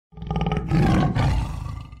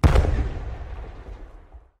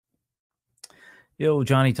Yo,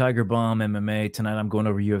 Johnny TigerBomb MMA. Tonight I'm going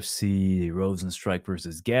over UFC Rozenstruik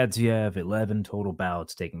versus Gaziev. 11 total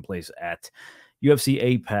bouts taking place at UFC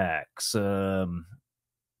Apex.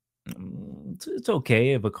 It's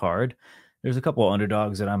okay of a card. There's a couple of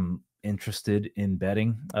underdogs that I'm interested in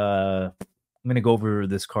betting. I'm going to go over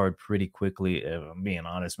this card pretty quickly. If I'm being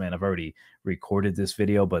honest, man, I've already recorded this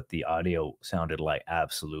video, but the audio sounded like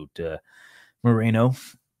absolute Moreno,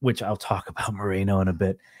 which I'll talk about Moreno in a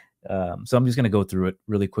bit. So I'm just going to go through it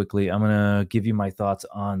really quickly. I'm going to give you my thoughts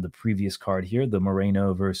on the previous card here, the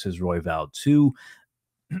Moreno versus Royval 2.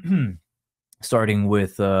 Starting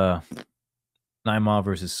with Naimov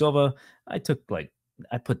versus Silva. I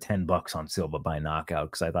put $10 on Silva by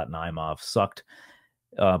knockout because I thought Naimov sucked.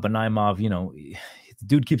 But Naimov, the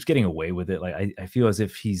dude keeps getting away with it. Like I feel as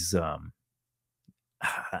if he's I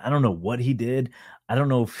don't know what he did. I don't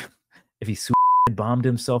know if he bombed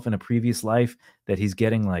himself in a previous life that he's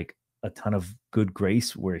getting like a ton of good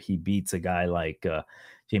grace where he beats a guy like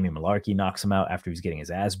Jamie Malarkey, knocks him out after he's getting his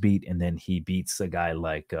ass beat, and then he beats a guy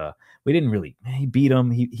like he beat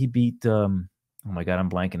him. He beat oh my god, I'm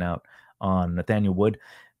blanking out on Nathaniel Wood.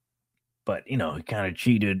 But he kind of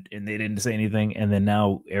cheated and they didn't say anything. And then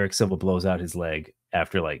now Eric Silva blows out his leg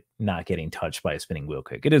after like not getting touched by a spinning wheel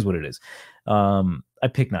kick. It is what it is. I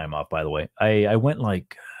picked Naimov, by the way. I went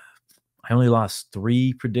like I only lost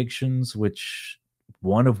 3 predictions, which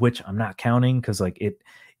one of which I'm not counting because like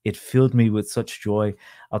it filled me with such joy.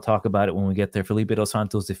 I'll talk about it when we get there. Felipe Dos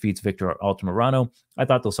Santos defeats Victor Altamirano. I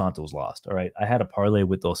thought Dos Santos lost. All right. I had a parlay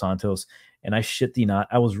with Dos Santos, and I shit thee not,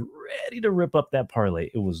 I was ready to rip up that parlay.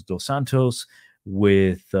 It was Dos Santos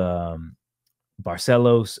with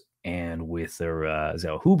Barcelos and with their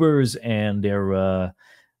Zell Hubers and their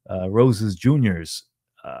Rosas Juniors.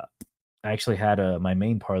 I actually had my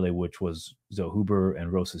main parlay, which was Zohuber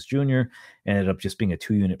and Rosas Jr. Ended up just being a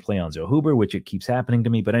 2-unit play on Zohuber, which it keeps happening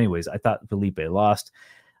to me. But anyways, I thought Felipe lost.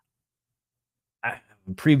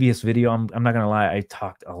 Previous video, I'm not going to lie, I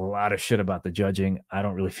talked a lot of shit about the judging. I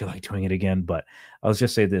don't really feel like doing it again, but I'll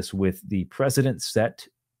just say this. With the precedent set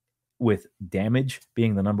with damage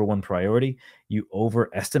being the #1 priority, you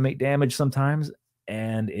overestimate damage sometimes,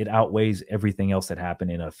 and it outweighs everything else that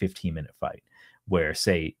happened in a 15-minute fight where,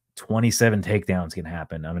 say, 27 takedowns can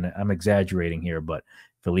happen. I'm exaggerating here, but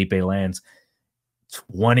Felipe lands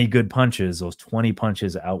 20 good punches. Those 20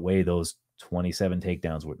 punches outweigh those 27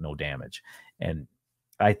 takedowns with no damage. And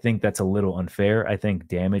I think that's a little unfair. I think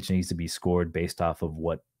damage needs to be scored based off of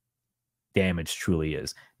what damage truly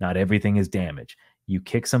is. Not everything is damage. You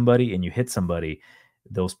kick somebody and you hit somebody,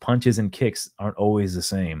 those punches and kicks aren't always the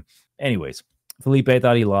same. Anyways, Felipe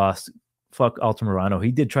thought he lost. Fuck Altamirano. He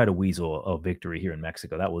did try to weasel a victory here in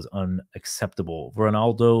Mexico. That was unacceptable.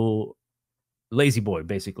 Ronaldo, lazy boy,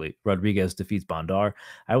 basically. Rodriguez defeats Bondar.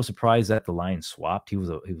 I was surprised that the line swapped. He was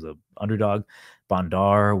a underdog.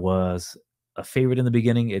 Bondar was a favorite in the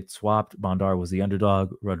beginning. It swapped. Bondar was the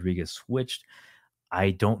underdog. Rodriguez switched.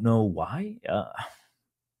 I don't know why.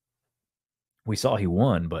 We saw he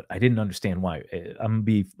won, but I didn't understand why. I'm gonna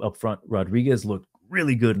be upfront. Rodriguez looked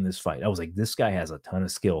really good in this fight. I was like, this guy has a ton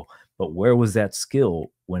of skill, but where was that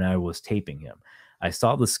skill when I was taping him? I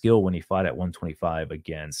saw the skill when he fought at 125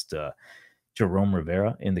 against Jerome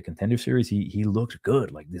Rivera in the Contender Series. He looked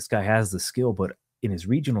good. Like, this guy has the skill, but in his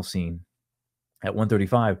regional scene at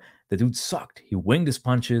 135, the dude sucked. He winged his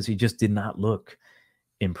punches. He just did not look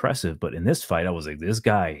impressive. But in this fight, I was like, this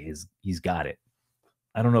guy he's got it.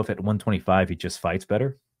 I don't know if at 125 he just fights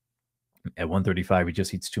better. At 135 he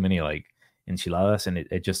just eats too many like enchiladas and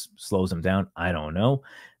it just slows him down. I don't know,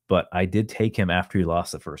 but I did take him after he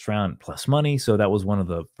lost the first round plus money, so that was one of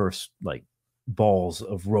the first like balls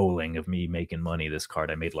of rolling of me making money this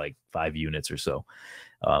card. I made like 5 units or so.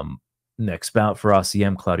 Next bout for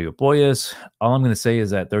ACM, Claudio Boyas. All I'm going to say is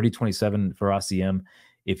that 30-27 for ACM.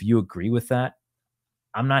 If you agree with that,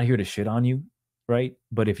 I'm not here to shit on you, right?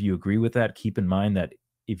 But if you agree with that, keep in mind that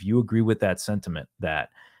if you agree with that sentiment that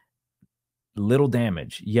little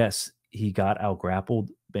damage, yes, he got out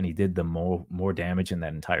grappled and he did the more damage in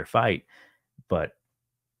that entire fight, but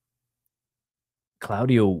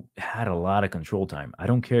Claudio had a lot of control time. I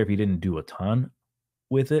don't care if he didn't do a ton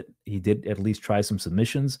with it. He did at least try some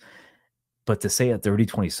submissions, but to say at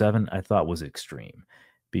 30-27, I thought was extreme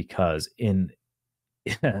because in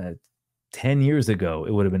 10 years ago,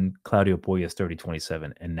 it would have been Claudio Boyas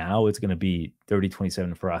 30-27, and now it's going to be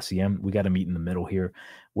 30-27 for ACM. We got to meet in the middle here,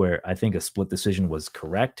 where I think a split decision was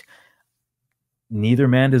correct. Neither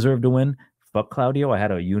man deserved to win. Fuck Claudio. I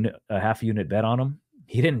had a half unit bet on him.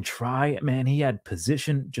 He didn't try, man. He had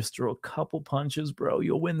position. Just throw a couple punches, bro.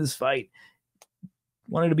 You'll win this fight.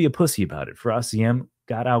 Wanted to be a pussy about it. For ACM,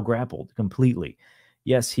 got out grappled completely.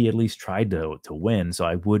 Yes, he at least tried to win, so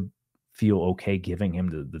I would feel okay giving him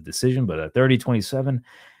the decision. But at 30-27,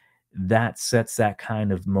 that sets that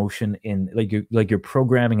kind of motion in, like you're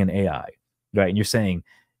programming an AI, right? And you're saying,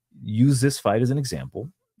 use this fight as an example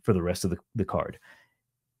for the rest of the card.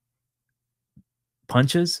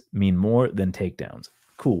 Punches mean more than takedowns.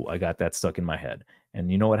 Cool, I got that stuck in my head. And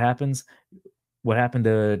you know what happens? What happened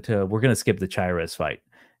to we're going to skip the Chairez fight.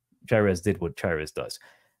 Chairez did what Chairez does.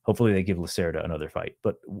 Hopefully they give Lacerda another fight.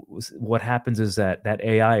 But what happens is that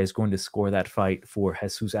AI is going to score that fight for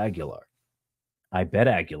Jesus Aguilar. I bet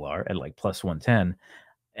Aguilar at like plus 110,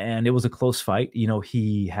 and it was a close fight. You know,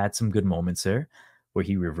 he had some good moments there where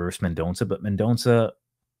he reversed Mendonça, but Mendonça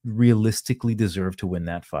realistically deserved to win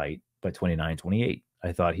that fight by 29-28.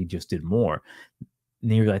 I thought he just did more.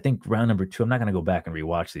 Near, I think, round number 2, I'm not going to go back and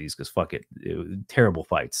rewatch these because fuck it. Terrible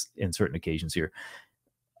fights in certain occasions here.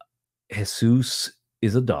 Jesus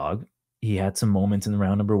is a dog. He had some moments in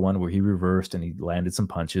round number 1 where he reversed and he landed some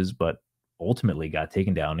punches, but ultimately got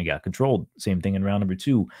taken down and got controlled. Same thing in round number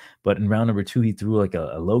 2. But in round number 2, he threw like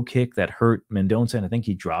a low kick that hurt Mendonça, and I think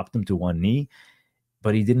he dropped him to one knee,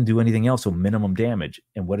 but he didn't do anything else, so minimum damage.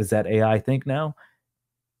 And what does that AI think now?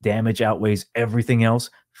 Damage outweighs everything else.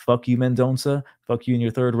 Fuck you, Mendonça. Fuck you in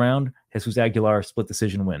your 3rd round. Jesus Aguilar, split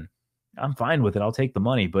decision win. I'm fine with it. I'll take the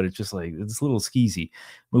money, but it's just like, it's a little skeezy.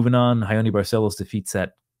 Moving on, Raoni Barcelos defeats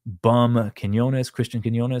that bum Quinones, Christian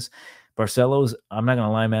Quinones. Barcelos, I'm not going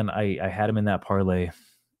to lie, man. I had him in that parlay.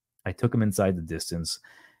 I took him inside the distance.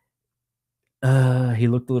 He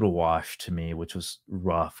looked a little washed to me, which was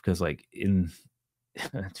rough because like in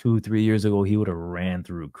 2-3 years ago, he would have ran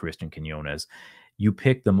through Christian Quinones. You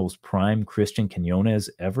pick the most prime Christian Quinones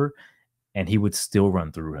ever, and he would still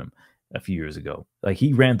run through him a few years ago. Like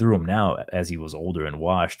he ran through him now as he was older and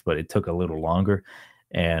washed, but it took a little longer.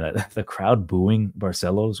 And the crowd booing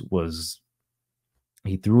Barcelos was,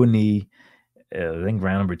 he threw a knee. I think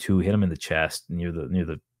round number 2 hit him in the chest near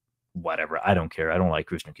the whatever. I don't care. I don't like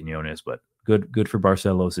Christian Quinones, but good for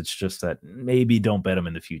Barcelos. It's just that maybe don't bet him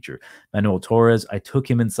in the future. Manuel Torres, I took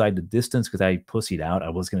him inside the distance because I pussied out. I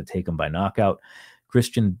was going to take him by knockout. Chris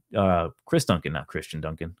Duncan, not Christian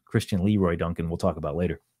Duncan, Christian Leroy Duncan, we'll talk about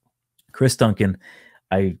later. Chris Duncan,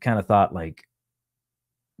 I kind of thought like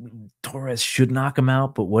Torres should knock him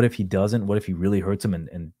out, but what if he doesn't? What if he really hurts him?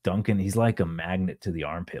 And Duncan, he's like a magnet to the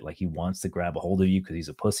armpit. Like he wants to grab a hold of you because he's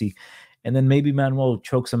a pussy. And then maybe Manuel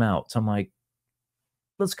chokes him out. So I'm like,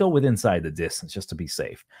 let's go with inside the distance just to be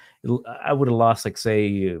safe. I would have lost, like,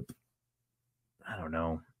 say, I don't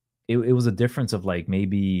know. It was a difference of like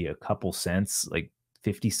maybe a couple cents, like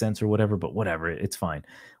 50 cents or whatever, but whatever. It's fine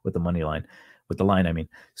with the money line, with the line, I mean.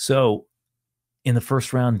 So in the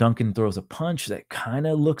first round, Duncan throws a punch that kind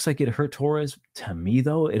of looks like it hurt Torres. To me,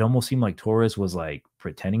 though, it almost seemed like Torres was like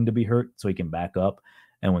pretending to be hurt so he can back up.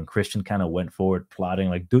 And when Christian kind of went forward, plotting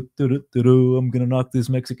like, I'm going to knock this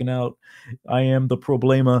Mexican out. I am the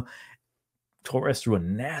problema. Torres threw a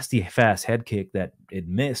nasty, fast head kick that it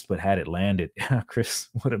missed, but had it landed, Chris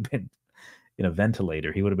would have been in a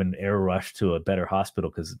ventilator. He would have been air rushed to a better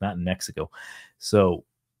hospital because it's not in Mexico. So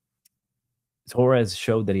Torres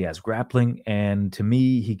showed that he has grappling, and to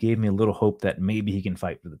me, he gave me a little hope that maybe he can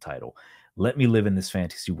fight for the title. Let me live in this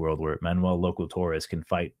fantasy world where Manuel Loco Torres can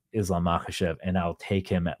fight Islam Makhachev, and I'll take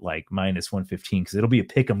him at like minus 115 because it'll be a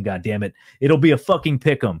pick'em, goddammit. It'll be a fucking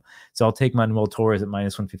pick'em. So I'll take Manuel Torres at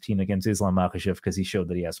minus 115 against Islam Makhachev because he showed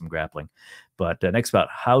that he has some grappling. But next about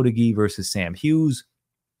Howdagi versus Sam Hughes.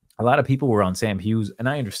 A lot of people were on Sam Hughes, and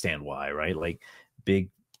I understand why, right? Like big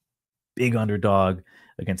underdog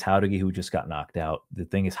against Howdagi, who just got knocked out. The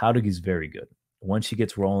thing is, Howdagi's very good. Once she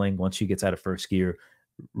gets rolling, once she gets out of first gear,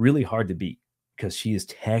 really hard to beat because she is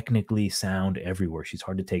technically sound everywhere. She's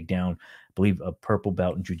hard to take down. I believe a purple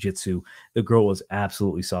belt in jiu-jitsu. The girl was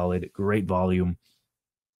absolutely solid, great volume.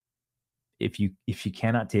 If you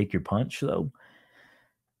cannot take your punch, though,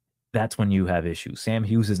 that's when you have issues. Sam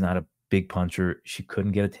Hughes is not a big puncher. She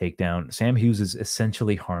couldn't get a takedown. Sam Hughes is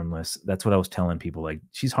essentially harmless. That's what I was telling people. Like,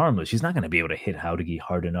 she's harmless. She's not going to be able to hit Howdagi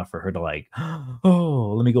hard enough for her to like,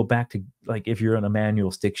 oh, let me go back to, like, if you're in a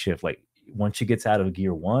manual stick shift, like once she gets out of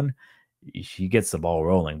gear 1, she gets the ball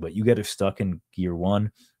rolling. But you get her stuck in gear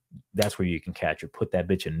 1, that's where you can catch her. Put that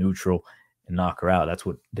bitch in neutral and knock her out. That's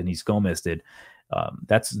what Denise Gomez did.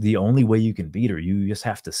 That's the only way you can beat her. You just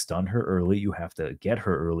have to stun her early. You have to get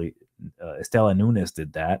her early. Estela Nunes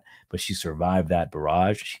did that, but she survived that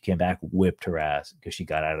barrage. She came back, whipped her ass because she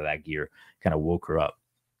got out of that gear, kind of woke her up.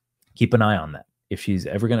 Keep an eye on that. If she's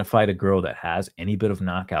ever going to fight a girl that has any bit of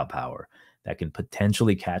knockout power that can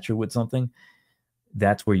potentially catch her with something,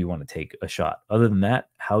 that's where you want to take a shot. Other than that,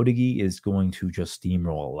 Howdigi is going to just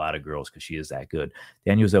steamroll a lot of girls because she is that good.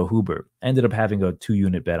 Daniel Zellhuber ended up having a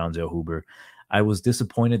 2-unit bet on Zellhuber. I was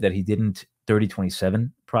disappointed that he didn't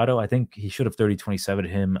 30-27 Prado. I think he should have 30-27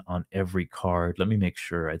 him on every card. Let me make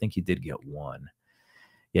sure. I think he did get one.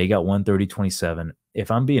 Yeah, he got one 30-27. If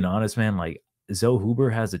I'm being honest, man, like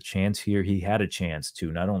Zellhuber has a chance here. He had a chance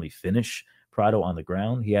to not only finish Prado on the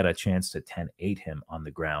ground, he had a chance to 10-8 him on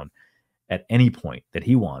the ground at any point that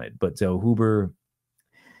he wanted. But Zellhuber,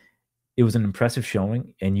 it was an impressive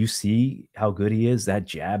showing, and you see how good he is. That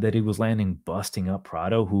jab that he was landing, busting up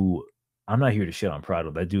Prado, who I'm not here to shit on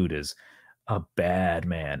Prado. That dude is a bad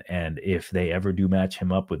man. And if they ever do match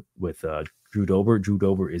him up with Drew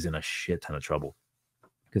Dober is in a shit ton of trouble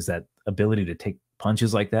because that ability to take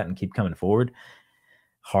punches like that and keep coming forward,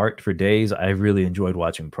 heart for days. I really enjoyed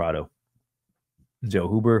watching Prado.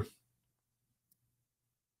 Zellhuber,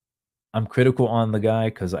 I'm critical on the guy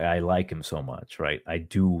because I like him so much, right? I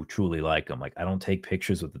do truly like him. Like, I don't take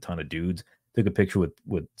pictures with a ton of dudes. Took a picture with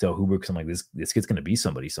Zellhuber because I'm like, this kid's gonna be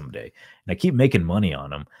somebody someday. And I keep making money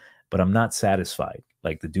on him, but I'm not satisfied.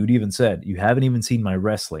 Like, the dude even said, you haven't even seen my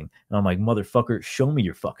wrestling. And I'm like, motherfucker, show me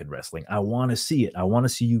your fucking wrestling. I want to see it. I want to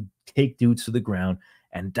see you take dudes to the ground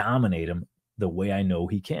and dominate them the way I know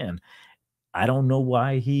he can. I don't know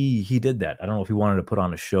why he did that. I don't know if he wanted to put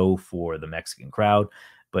on a show for the Mexican crowd,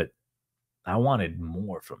 but I wanted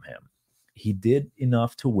more from him. He did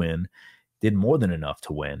enough to win, did more than enough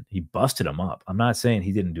to win. He busted him up. I'm not saying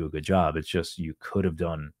he didn't do a good job. It's just you could have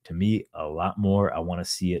done, to me, a lot more. I want to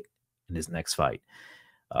see it in his next fight.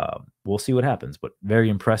 We'll see what happens, but very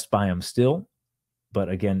impressed by him still. But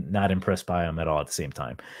again, not impressed by him at all at the same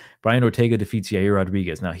time. Brian Ortega defeats Yair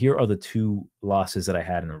Rodriguez. Now, here are the two losses that I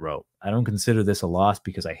had in a row. I don't consider this a loss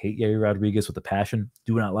because I hate Yair Rodriguez with a passion.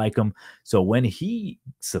 Do not like him. So when he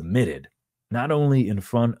submitted, not only in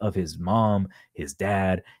front of his mom, his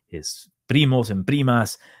dad, his primos and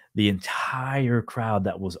primas, the entire crowd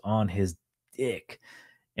that was on his dick,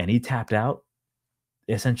 and he tapped out,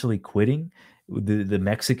 essentially quitting the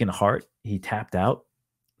Mexican heart. He tapped out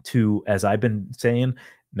to, as I've been saying,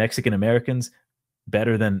 Mexican Americans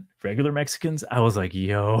better than regular Mexicans. I was like,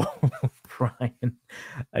 yo, Brian.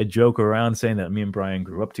 I joke around saying that me and Brian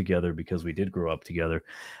grew up together because we did grow up together.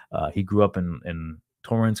 He grew up in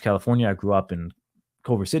Torrance, California. I grew up in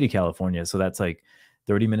Culver City, California. So that's like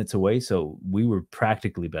 30 minutes away. So we were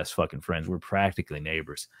practically best fucking friends. We're practically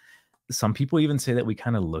neighbors. Some people even say that we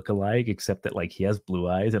kind of look alike, except that like he has blue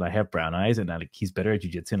eyes and I have brown eyes, and like he's better at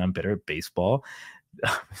jiu-jitsu and I'm better at baseball.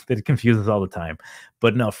 That confuses all the time.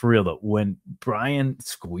 But no, for real though, when Brian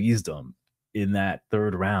squeezed him in that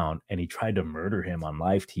third round and he tried to murder him on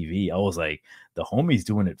live TV, I was like, the homie's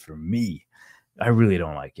doing it for me. I really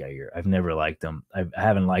don't like Yair. I've never liked him. I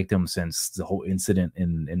haven't liked him since the whole incident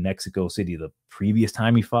in Mexico City the previous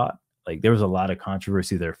time he fought. Like, there was a lot of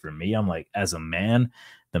controversy there for me. I'm like, as a man,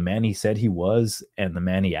 the man he said he was and the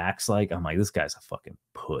man he acts like, I'm like, this guy's a fucking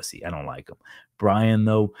pussy. I don't like him. Brian,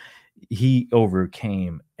 though, he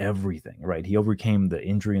overcame everything, right? He overcame the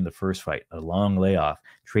injury in the first fight, a long layoff.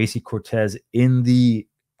 Tracy Cortez in the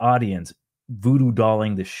audience, voodoo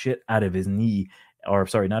dolling the shit out of his knee, or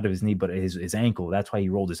sorry, not of his knee, but his ankle. That's why he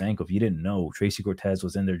rolled his ankle. If you didn't know, Tracy Cortez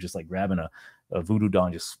was in there just like grabbing a voodoo doll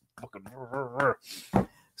and just fucking.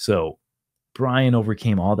 So Brian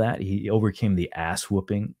overcame all that. He overcame the ass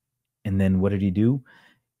whooping. And then what did he do?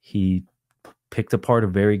 He picked apart a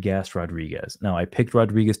very gassed Rodriguez. Now, I picked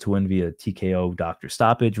Rodriguez to win via TKO doctor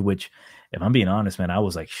stoppage, which, if I'm being honest, man, I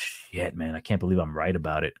was like, shit, man, I can't believe I'm right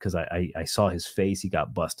about it, because I saw his face. He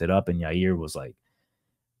got busted up, and Yair was like,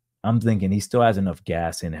 I'm thinking he still has enough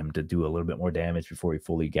gas in him to do a little bit more damage before he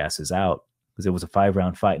fully gasses out, because it was a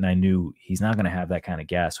 5-round fight, and I knew he's not going to have that kind of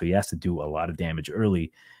gas, so he has to do a lot of damage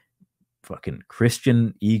early. Fucking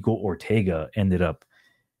Christian Eagle Ortega ended up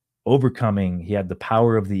overcoming. He had the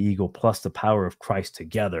power of the eagle plus the power of Christ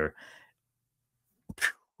together.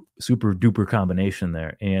 Super duper combination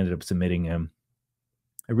there, and ended up submitting him.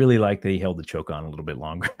 I really like that he held the choke on a little bit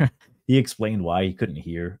longer. He explained why he couldn't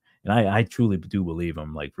hear, and I truly do believe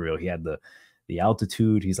him. Like, for real, he had the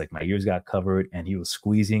altitude. He's like, my ears got covered, and he was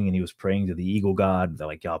squeezing and he was praying to the eagle god. They're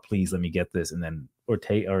like, y'all, please let me get this. And then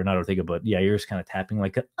Ortega, or not Ortega, but Yair's kind of tapping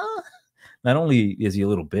like a, not only is he a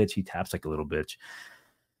little bitch, he taps like a little bitch.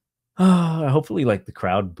 Hopefully, like, the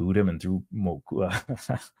crowd booed him and threw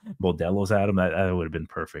Modelos at him. That would have been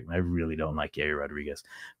perfect. I really don't like Yair Rodriguez,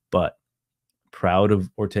 but proud of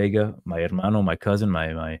Ortega, my hermano, my cousin,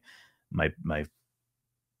 my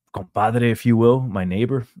compadre, if you will, my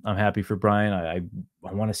neighbor. I'm happy for Brian. I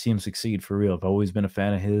want to see him succeed, for real. I've always been a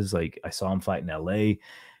fan of his. Like, I saw him fight in LA.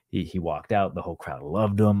 He walked out. The whole crowd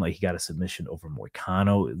loved him. Like, he got a submission over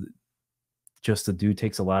Moicano. Just the dude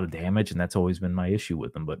takes a lot of damage, and that's always been my issue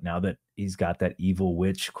with him. But now that he's got that evil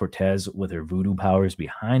witch Cortez with her voodoo powers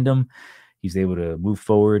behind him, he's able to move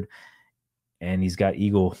forward, and he's got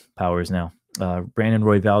eagle powers now. Brandon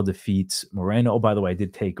Royval defeats Moreno. Oh, by the way, I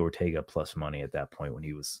did take Ortega plus money at that point when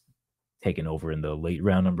he was taken over in the late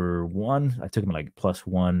round number 1. I took him like plus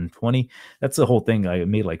 120. That's the whole thing. I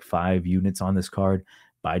made like 5 units on this card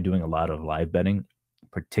by doing a lot of live betting,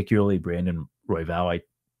 particularly Brandon Royval. I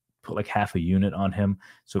put like half a unit on him.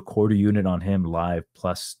 So a quarter unit on him live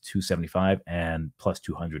plus 275 and plus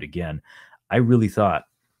 200 again. I really thought,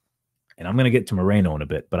 and I'm going to get to Moreno in a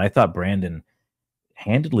bit, but I thought Brandon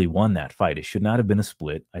handedly won that fight. It should not have been a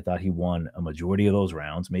split. I thought he won a majority of those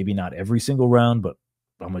rounds. Maybe not every single round, but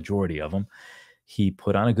a majority of them. He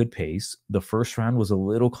put on a good pace. The first round was a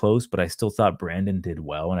little close, but I still thought Brandon did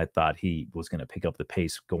well, and I thought he was going to pick up the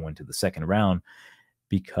pace going to the second round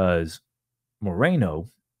because Moreno,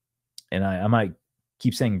 and I might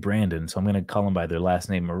keep saying Brandon, so I'm going to call him by their last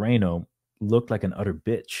name, Moreno, looked like an utter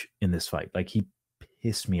bitch in this fight. Like, he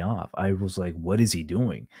pissed me off. I was like, what is he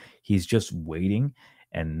doing? He's just waiting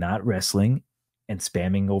and not wrestling and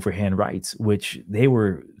spamming overhand rights, which they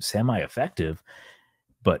were semi-effective,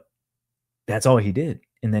 but that's all he did.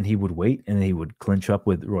 And then he would wait, and then he would clinch up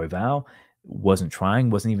with Royval. Wasn't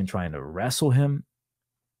even trying to wrestle him.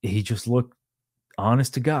 He just looked,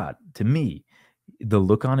 honest to God, to me, the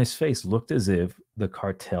look on his face looked as if the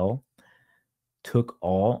cartel took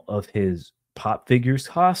all of his pop figures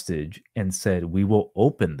hostage and said, we will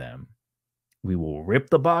open them. We will rip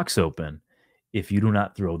the box open if you do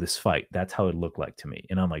not throw this fight. That's how it looked like to me.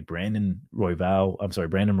 And I'm like, Brandon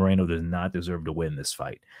Moreno does not deserve to win this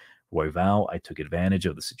fight. Royval, I took advantage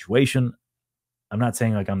of the situation. I'm not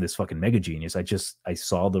saying like I'm this fucking mega genius. I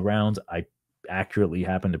saw the rounds. I accurately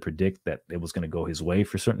happened to predict that it was going to go his way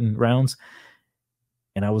for certain rounds.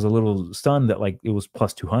 And I was a little stunned that like it was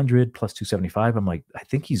plus 200, plus 275. I'm like, I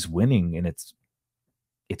think he's winning, and it's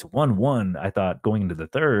 1-1. I thought going into the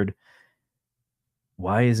third,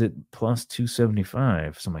 why is it plus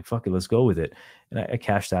 275? So I'm like, fuck it, let's go with it. And I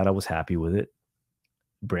cashed out. I was happy with it.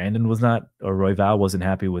 Brandon was not, or Royval wasn't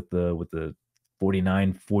happy with the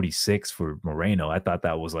 49-46 for Moreno. I thought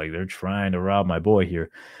that was like, they're trying to rob my boy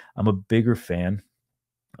here. I'm a bigger fan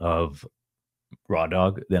of Raw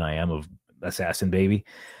Dog than I am of Assassin Baby.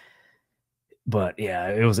 But yeah,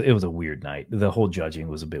 it was a weird night. The whole judging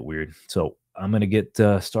was a bit weird. So I'm going to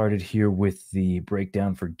get started here with the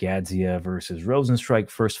breakdown for Gaziev versus Rozenstruik,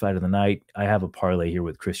 first fight of the night. I have a parlay here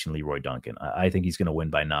with Christian Leroy Duncan. I think he's going to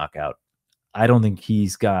win by knockout. I don't think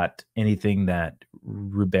he's got anything that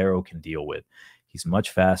Ribeiro can deal with. He's much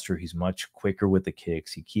faster. He's much quicker with the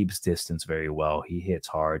kicks. He keeps distance very well. He hits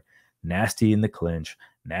hard, nasty in the clinch,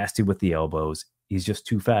 nasty with the elbows. He's just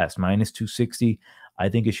too fast. Minus 260. I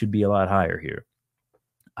think it should be a lot higher here.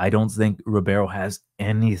 I don't think Ribeiro has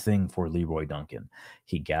anything for Leroy Duncan.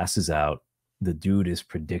 He gasses out. The dude is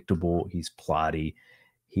predictable. He's plotty.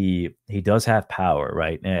 He does have power,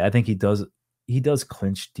 right? And I think he does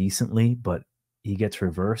clinch decently, but he gets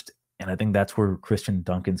reversed. And I think that's where Christian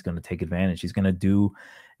Duncan's going to take advantage. He's going to do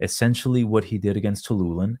essentially what he did against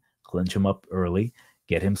Tululin, clinch him up early,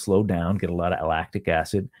 get him slowed down, get a lot of lactic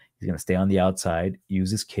acid. He's going to stay on the outside, use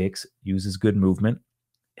his kicks, use his good movement.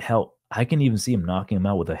 Hell, I can even see him knocking him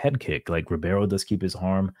out with a head kick. Like Ribeiro does keep his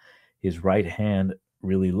arm, his right hand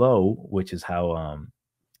really low, which is how,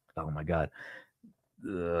 oh my God,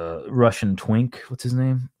 Russian twink, what's his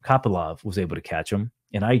name? Kopylov was able to catch him.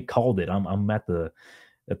 And I called it. I'm at the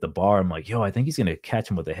bar. I'm like, yo, I think he's going to catch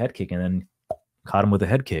him with a head kick, and then caught him with a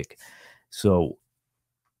head kick. So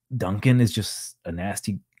Duncan is just a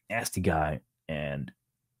nasty, nasty guy. And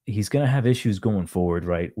he's going to have issues going forward,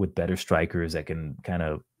 right, with better strikers that can kind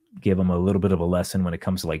of give him a little bit of a lesson when it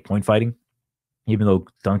comes to like point fighting. Even though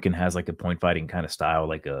Duncan has like a point fighting kind of style,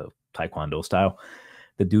 like a Taekwondo style,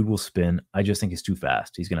 the dude will spin. I just think he's too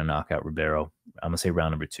fast. He's going to knock out Ribeiro. I'm going to say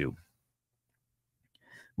round number 2.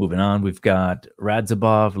 Moving on, we've got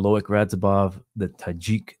Radzhabov, Loic Radzhabov, the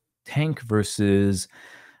Tajik tank versus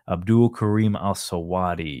Abdul Karim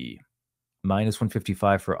Al-Sawady. Minus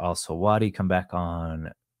 155 for Al-Sawady. Come back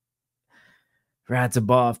on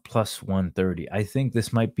Radzhabov plus 130. I think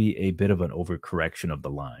this might be a bit of an overcorrection of the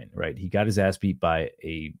line, right? He got his ass beat by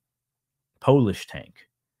a Polish tank,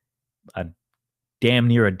 damn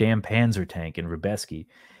near a damn Panzer tank in Ribeiro,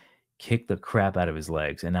 kicked the crap out of his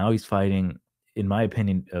legs. And now he's fighting, in my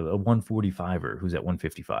opinion, a 145er who's at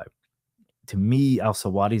 155. To me,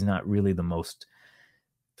 Al-Sawady's not really the most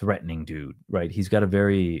threatening dude, right? He's got a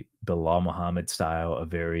very Bilal Muhammad style, a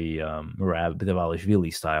very Merab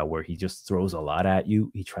Dvalishvili style, where he just throws a lot at you.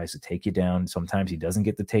 He tries to take you down. Sometimes he doesn't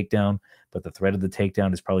get the takedown, but the threat of the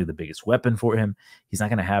takedown is probably the biggest weapon for him. He's not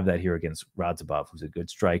going to have that here against Radzhabov, who's a good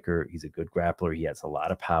striker. He's a good grappler. He has a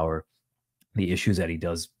lot of power. The issue is that he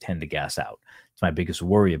does tend to gas out. It's my biggest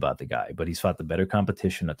worry about the guy, but he's fought the better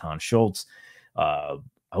competition, Natan Schultz, Aush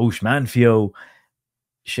Manfio,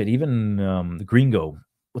 shit, even the Gringo,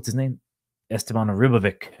 what's his name? Esteban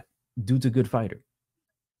Ribovic. Dude's a good fighter.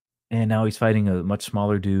 And now he's fighting a much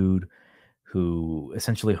smaller dude who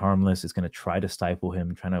essentially harmless is going to try to stifle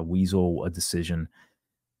him, trying to weasel a decision.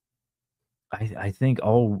 I think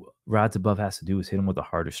all Radzhabov has to do is hit him with the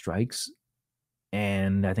harder strikes,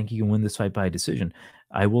 and I think he can win this fight by decision.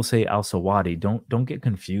 I will say Al-Sawady, don't get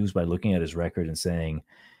confused by looking at his record and saying,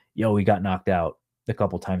 yo, he got knocked out a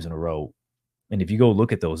couple times in a row. And if you go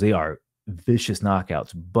look at those, they are vicious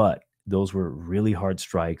knockouts, but those were really hard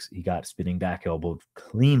strikes. He got spinning back elbow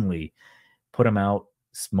cleanly, put him out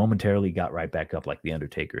momentarily, got right back up like the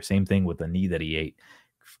Undertaker. Same thing with the knee that he ate.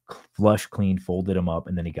 Flush, clean, folded him up,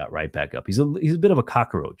 and then he got right back up. He's a bit of a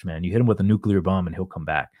cockroach, man. You hit him with a nuclear bomb and he'll come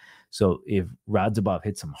back. So if Radzhabov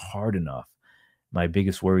hits him hard enough, my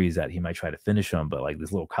biggest worry is that he might try to finish him, but like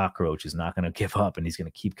this little cockroach is not going to give up and he's going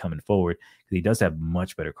to keep coming forward because he does have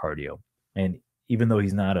much better cardio. And even though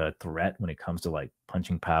he's not a threat when it comes to like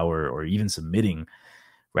punching power or even submitting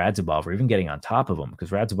Radzhabov or even getting on top of him,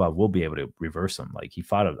 because Radzhabov will be able to reverse him. Like he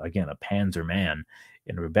fought, again, a Panzer man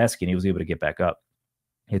in Rubeski and he was able to get back up.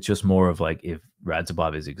 It's just more of like if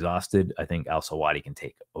Radzhabov is exhausted, I think Al-Sawady can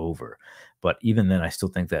take over. But even then, I still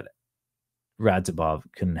think that Radzhabov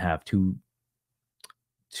can have two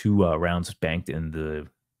rounds banked in the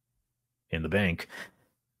bank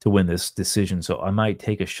to win this decision. So I might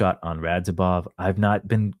take a shot on Radzhabov. I've not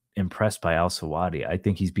been impressed by Al-Sawady. I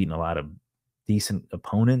think he's beaten a lot of decent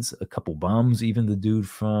opponents, a couple bums, even the dude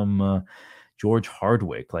from George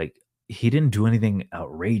Hardwick. Like he didn't do anything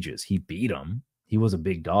outrageous. He beat him. He was a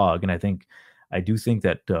big dog. And I do think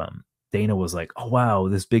that Dana was like, oh, wow,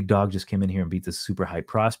 this big dog just came in here and beat this super high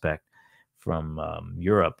prospect from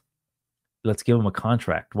Europe. Let's give him a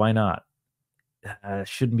contract. Why not?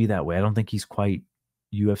 Shouldn't be that way. I don't think he's quite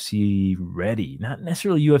UFC ready. Not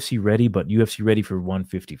necessarily UFC ready, but UFC ready for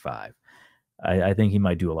 155. I think he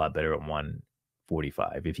might do a lot better at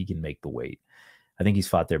 145 if he can make the weight. I think he's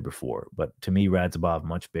fought there before. But to me, Radzhabov,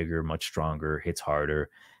 much bigger, much stronger, hits harder,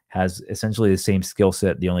 has essentially the same skill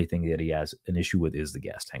set. The only thing that he has an issue with is the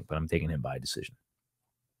gas tank, but I'm taking him by decision.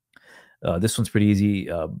 This one's pretty easy.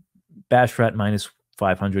 Basharat minus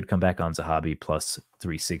 500, come back on Zahabi plus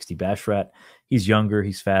 360. Basharat, he's younger,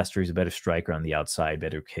 he's faster, he's a better striker on the outside,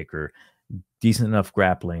 better kicker, decent enough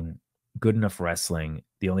grappling, good enough wrestling.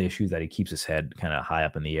 The only issue is that he keeps his head kind of high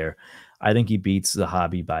up in the air. I think he beats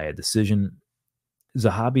Zahabi by a decision.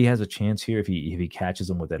 Zahabi has a chance here if he catches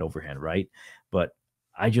him with that overhand right, but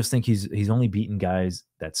I just think he's only beaten guys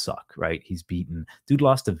that suck, right? Dude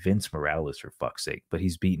lost to Vince Morales for fuck's sake, but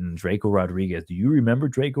he's beaten Draco Rodriguez. Do you remember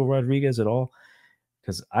Draco Rodriguez at all?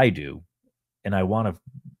 Because I do, and I want to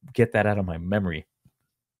get that out of my memory.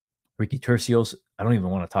 Ricky Turcios, I don't even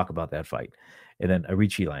want to talk about that fight. And then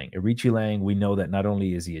Arichi Lang. Arichi Lang, we know that not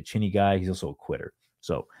only is he a chinny guy, he's also a quitter.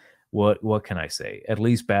 So what can I say? At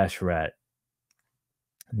least Basharat,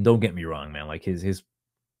 don't get me wrong, man. Like his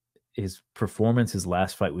performance, his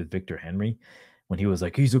last fight with Victor Henry, when he was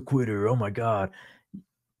like, he's a quitter, oh my God.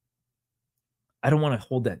 I don't want to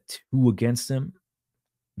hold that too against him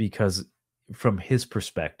because from his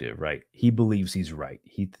perspective, right, he believes he's right.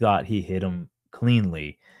 He thought he hit him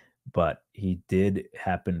cleanly, but he did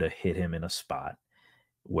happen to hit him in a spot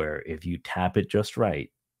where if you tap it just right,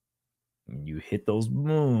 you hit those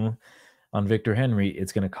on Victor Henry,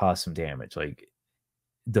 it's going to cause some damage. Like,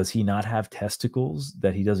 does he not have testicles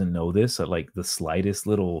that he doesn't know this? Or like the slightest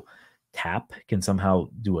little tap can somehow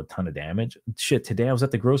do a ton of damage? Shit, today I was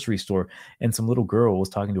at the grocery store and some little girl was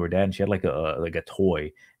talking to her dad and she had like a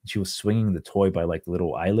toy. And she was swinging the toy by like the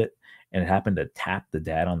little eyelet and it happened to tap the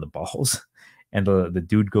dad on the balls. And the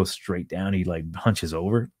dude goes straight down. He like hunches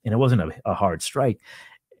over and it wasn't a hard strike.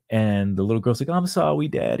 And the little girl's like, I'm sorry,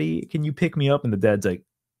 daddy. Can you pick me up? And the dad's like,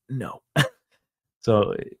 no.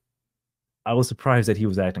 So I was surprised that he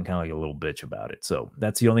was acting kind of like a little bitch about it. So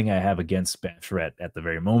that's the only thing I have against Basharat at the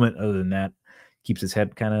very moment. Other than that, keeps his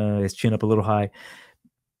head his chin up a little high.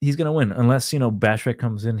 He's going to win unless, Basharat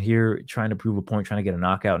comes in here trying to prove a point, trying to get a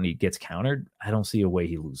knockout and he gets countered. I don't see a way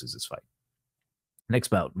he loses this fight. Next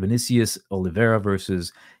bout, Vinicius Oliveira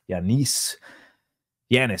versus Yanis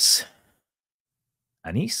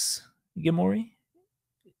Ghemmouri,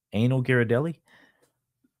 Anal Ghirardelli.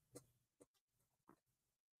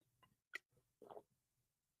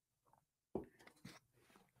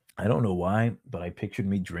 I don't know why, but I pictured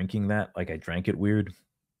me drinking that like I drank it weird.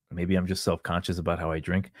 Maybe I'm just self-conscious about how I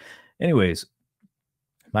drink. Anyways,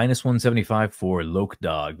 minus 175 for Loke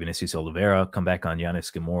Dog. Vinicius Oliveira. Come back on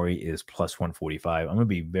Giannis Ghemmouri is plus 145. I'm going to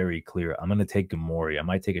be very clear. I'm going to take Ghemmouri. I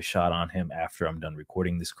might take a shot on him after I'm done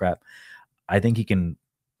recording this crap. I think he can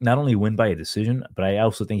not only win by a decision, but I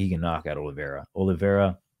also think he can knock out Oliveira.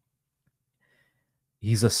 Oliveira,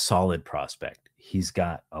 he's a solid prospect. He's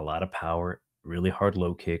got a lot of power, really hard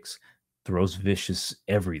low kicks, throws vicious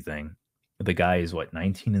everything. The guy is what,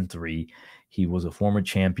 19-3. He was a former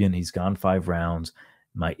champion. He's gone 5 rounds.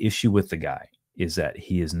 My issue with the guy is that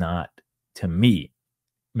he is not, to me,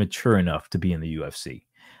 mature enough to be in the UFC.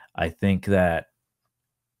 I think that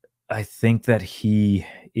he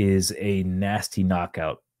is a nasty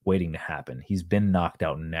knockout waiting to happen. He's been knocked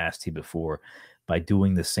out nasty before by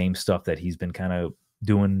doing the same stuff that he's been kind of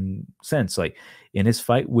doing since. Like in his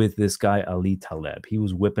fight with this guy Ali Taleb, he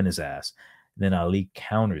was whipping his ass. Then Ali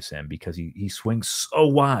counters him because he swings so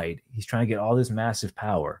wide. He's trying to get all this massive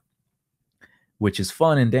power, which is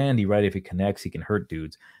fun and dandy, right? If it connects, he can hurt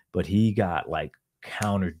dudes. But he got like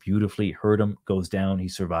countered beautifully, hurt him, goes down, he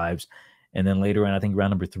survives. And then later on, I think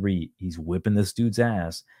round number 3, he's whipping this dude's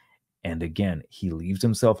ass. And again, he leaves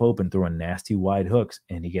himself open, throwing nasty wide hooks,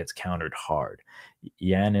 and he gets countered hard.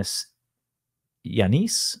 Anis,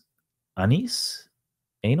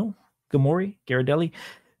 Anal, Ghemmouri, Garadelli.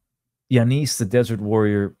 Yanis, the Desert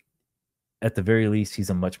Warrior, at the very least, he's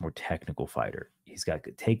a much more technical fighter. He's got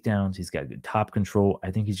good takedowns. He's got good top control.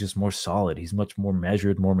 I think he's just more solid. He's much more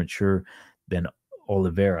measured, more mature than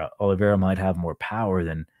Oliveira. Oliveira might have more power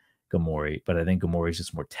than Ghemmouri, but I think Ghemmouri is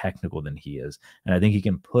just more technical than he is. And I think he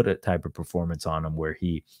can put a type of performance on him where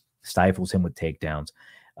he stifles him with takedowns.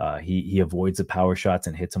 He avoids the power shots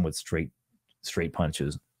and hits him with straight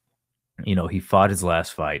punches. You know, he fought his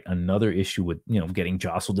last fight. Another issue with, you know, getting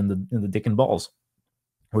jostled in the dick and balls,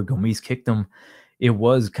 where Gomes kicked him. It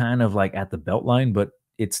was kind of like at the belt line, but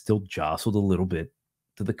it still jostled a little bit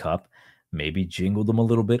to the cup, maybe jingled him a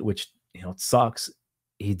little bit, which, you know, it sucks.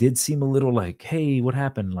 He did seem a little like, hey, what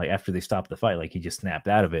happened? Like after they stopped the fight, like he just snapped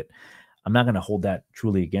out of it. I'm not going to hold that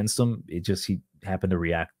truly against him. It just, he happened to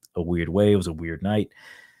react a weird way. It was a weird night.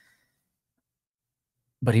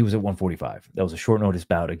 But he was at 145. That was a short notice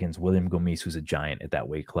bout against William Gomes, who's a giant at that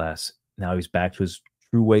weight class. Now he's back to his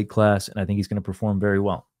true weight class, and I think he's going to perform very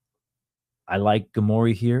well. I like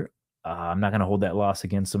Ghemmouri here. I'm not going to hold that loss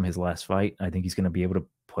against him his last fight. I think he's going to be able to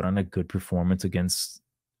put on a good performance against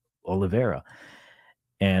Oliveira.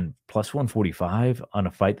 And plus 145 on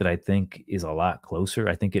a fight that I think is a lot closer.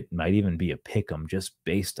 I think it might even be a pick 'em just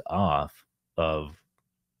based off of,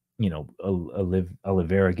 you know,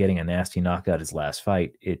 Oliveira getting a nasty knockout his last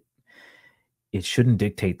fight. It shouldn't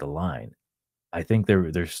dictate the line. I think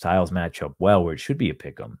their styles match up well where it should be a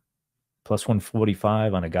pick 'em. Plus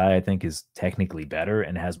 145 on a guy I think is technically better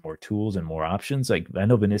and has more tools and more options. Like I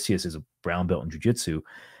know Vinicius is a brown belt in jiu-jitsu,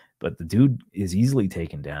 but the dude is easily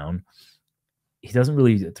taken down. He doesn't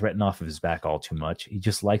really threaten off of his back all too much. He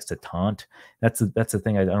just likes to taunt. That's the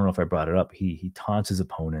thing. I don't know if I brought it up. He taunts his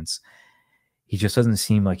opponents. He just doesn't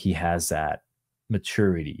seem like he has that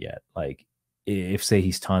maturity yet. Like if say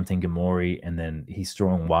he's taunting Ghemmouri and then he's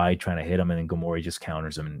throwing wide trying to hit him and then Ghemmouri just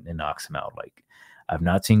counters him and knocks him out. Like I've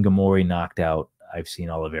not seen Ghemmouri knocked out. I've seen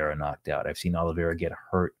Oliveira knocked out. I've seen Oliveira get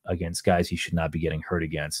hurt against guys he should not be getting hurt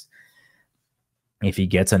against. If he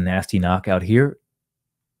gets a nasty knockout here,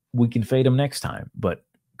 we can fade him next time. But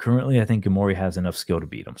currently, I think Ghemmouri has enough skill to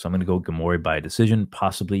beat him. So I'm going to go Ghemmouri by a decision,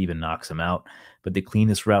 possibly even knocks him out. But the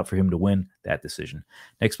cleanest route for him to win, that decision.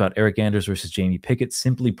 Next bout, Eric Anders versus Jamie Pickett.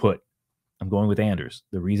 Simply put, I'm going with Anders.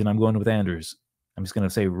 The reason I'm going with Anders, I'm just going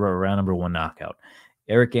to say round number 1 knockout.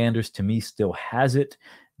 Eric Anders, to me, still has it.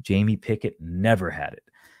 Jamie Pickett never had it.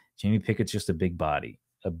 Jamie Pickett's just a big body.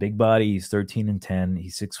 A big body. He's 13-10.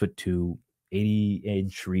 He's 6'2",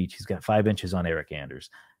 80-inch reach. He's got 5 inches on Eric Anders.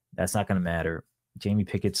 That's not going to matter. Jamie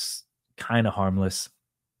Pickett's kind of harmless.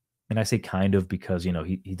 And I say kind of because, you know,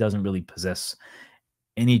 he doesn't really possess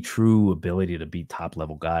any true ability to beat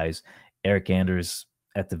top-level guys. Eric Anders,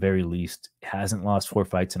 at the very least, hasn't lost 4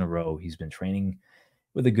 fights in a row. He's been training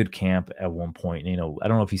with a good camp at one point. You know, I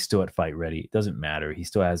don't know if he's still at fight ready. It doesn't matter. He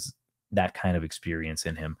still has that kind of experience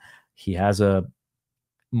in him. He has a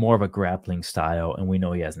more of a grappling style, and we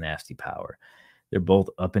know he has nasty power. They're both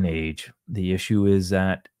up in age. The issue is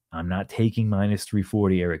that I'm not taking minus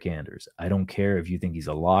 340 Eric Anders. I don't care if you think he's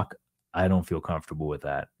a lock. I don't feel comfortable with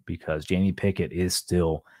that because Jamie Pickett is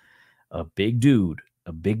still a big dude,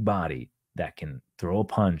 a big body that can throw a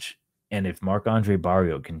punch. And if Marc-Andre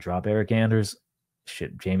Barrio can drop Eric Anders,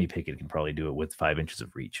 shit, Jamie Pickett can probably do it with 5 inches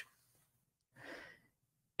of reach.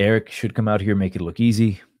 Eric should come out here, make it look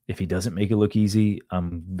easy. If he doesn't make it look easy,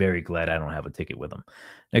 I'm very glad I don't have a ticket with him.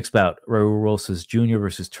 Next bout, Raul Rosas Jr.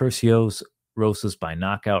 versus Turcios. Rosas by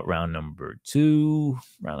knockout, round number 2.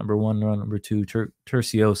 Round number 1, round number 2.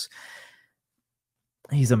 Turcios,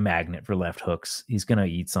 he's a magnet for left hooks. He's going to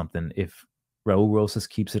eat something. If Raul Rosas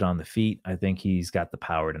keeps it on the feet, I think he's got the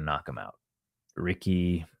power to knock him out.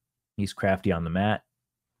 Ricky, he's crafty on the mat.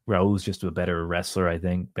 Raul's just a better wrestler, I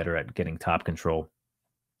think, better at getting top control.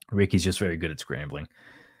 Ricky's just very good at scrambling.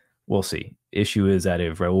 We'll see. Issue is that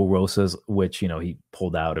if Raul Rosas, which, he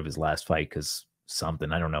pulled out of his last fight because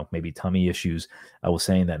something, I don't know, maybe tummy issues. I was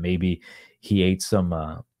saying that maybe he ate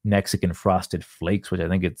some Mexican frosted flakes, which I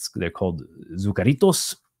think they're called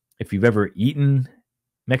zucaritos. If you've ever eaten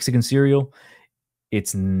Mexican cereal,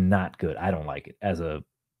 it's not good. I don't like it. As an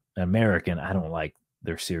American, I don't like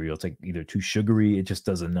their cereal. It's like either too sugary, it just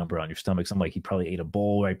does a number on your stomach. So I'm like, he probably ate a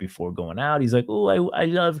bowl right before going out. He's like, oh, I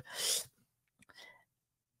love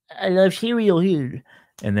cereal here.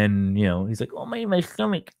 And then, he's like, oh, my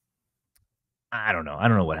stomach. I don't know. I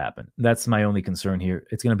don't know what happened. That's my only concern here.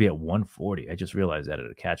 It's going to be at 140. I just realized that at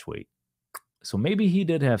a catch weight. So maybe he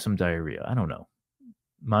did have some diarrhea. I don't know.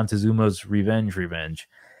 Montezuma's revenge.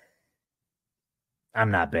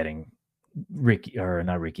 I'm not betting Ricky, or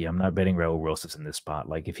not Ricky. I'm not betting Raul Rosas in this spot.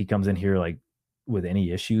 Like, if he comes in here like with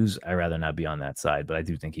any issues, I'd rather not be on that side, but I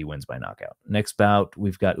do think he wins by knockout. Next bout,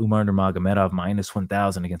 we've got Umar Nurmagomedov minus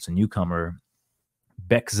 1,000 against a newcomer,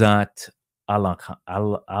 Bekzat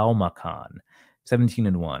Almakhan,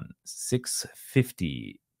 17-1,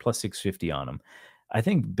 650 plus 650 on him. I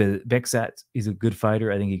think Bekzat is a good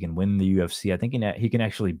fighter. I think he can win the UFC. I think he can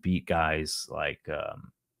actually beat guys like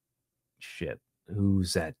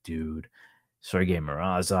who's that dude? Sergey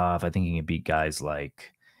Morozov. I think he can beat guys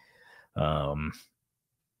like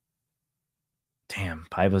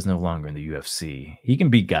Paiva's no longer in the UFC. He can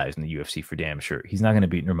beat guys in the UFC for damn sure. He's not going to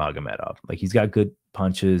beat Nurmagomedov. Like, he's got good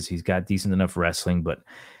punches. He's got decent enough wrestling, but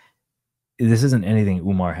this isn't anything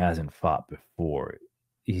Umar hasn't fought before.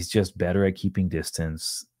 He's just better at keeping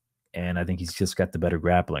distance, and I think he's just got the better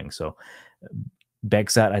grappling. So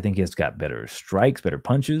Bekzat, I think, has got better strikes, better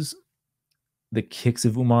punches. The kicks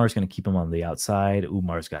of Umar is going to keep him on the outside.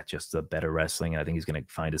 Umar's got just the better wrestling, and I think he's going to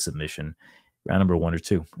find a submission round number 1 or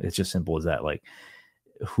 2. It's just simple as that. Like,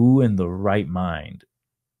 who in the right mind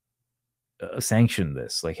sanctioned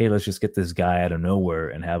this? Like, hey, let's just get this guy out of nowhere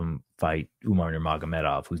and have him fight Umar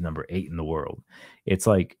Nurmagomedov, who's number 8 in the world. It's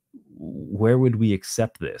like, where would we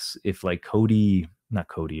accept this if like Corey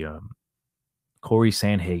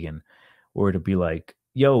Sandhagen were to be like,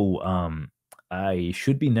 yo, I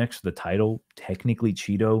should be next to the title. Technically,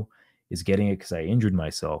 Cheeto is getting it because I injured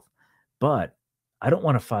myself, but I don't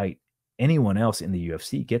want to fight anyone else in the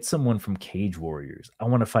UFC. Get someone from Cage Warriors. I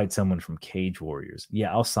want to fight someone from Cage Warriors.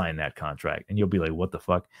 Yeah, I'll sign that contract. And you'll be like, what the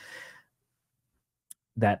fuck?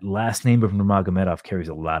 That last name of Nurmagomedov carries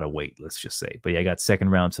a lot of weight, let's just say. But yeah, I got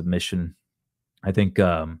second round submission. I think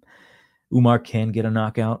Umar can get a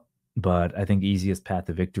knockout, but I think easiest path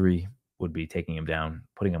to victory would be taking him down,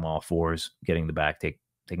 putting him all fours, getting the back,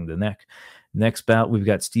 taking the neck. Next bout, we've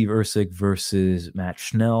got Steve Erceg versus Matt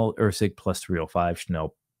Schnell. Erceg plus 305,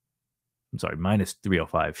 minus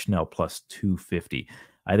 305, Schnell plus 250.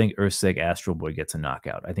 I think Erceg Astro Boy gets a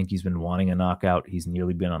knockout. I think he's been wanting a knockout. He's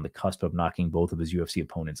nearly been on the cusp of knocking both of his UFC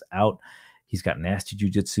opponents out. He's got nasty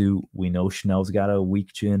jiu-jitsu. We know Schnell's got a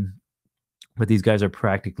weak chin, but these guys are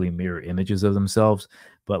practically mirror images of themselves.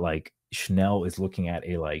 But like, Schnell is looking at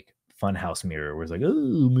a like funhouse mirror where it's like,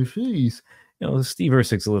 oh, my face. Steve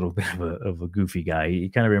Erceg's a little bit of a goofy guy. He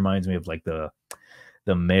kind of reminds me of like the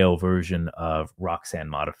male version of Roxanne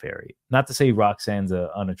Modafferi. Not to say Roxanne's an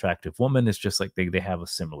unattractive woman. It's just like they have a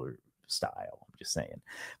similar style. I'm just saying.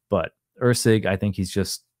 But Erceg, I think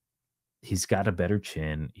he's got a better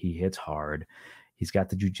chin. He hits hard. He's got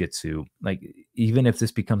the jiu-jitsu. Like, even if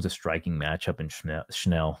this becomes a striking matchup and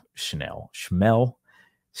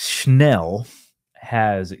Schnell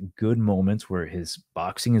has good moments where his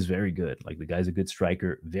boxing is very good. Like, the guy's a good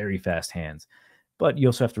striker, very fast hands. But you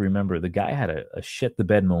also have to remember, the guy had a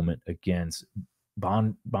shit-the-bed moment against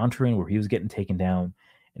Bontarin where he was getting taken down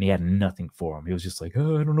and he had nothing for him. He was just like,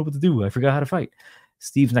 oh, I don't know what to do. I forgot how to fight.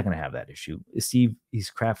 Steve's not going to have that issue. Steve,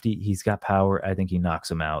 he's crafty. He's got power. I think he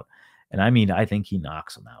knocks him out. And I mean, I think he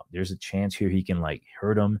knocks him out. There's a chance here he can like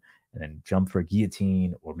hurt him and then jump for a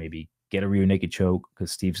guillotine or maybe get a rear naked choke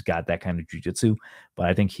because Steve's got that kind of jiu-jitsu. But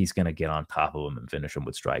I think he's going to get on top of him and finish him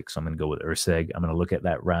with strikes. So I'm going to go with Erceg. I'm going to look at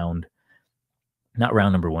that round. Not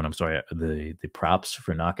round number 1, I'm sorry, the props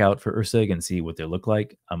for knockout for Erceg and see what they look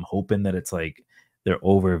like. I'm hoping that it's like they're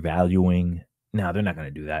overvaluing No, they're not going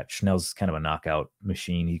to do that. Schnell's kind of a knockout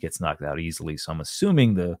machine. He gets knocked out easily. So I'm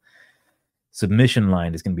assuming the submission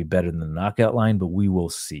line is going to be better than the knockout line, but we will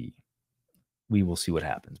see. We will see what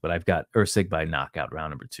happens. But I've got Erceg by knockout,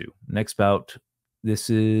 round number 2. Next bout, this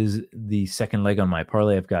is the second leg on my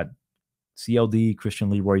parlay. I've got CLD, Christian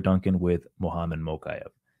Leroy Duncan with Mohamed Mokaev.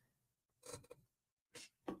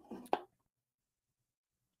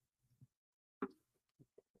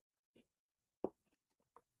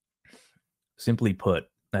 Simply put,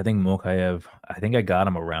 I think Mokaev, I think I got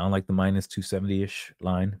him around like the minus 270-ish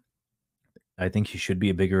line. I think he should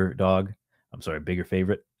be a bigger dog. I'm sorry, bigger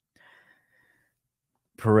favorite.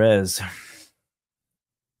 Perez,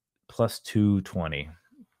 plus 220.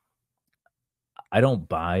 I don't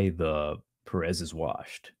buy the Perez is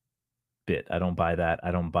washed bit. I don't buy that.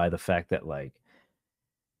 I don't buy the fact that like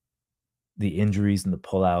the injuries and the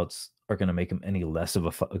pullouts are going to make him any less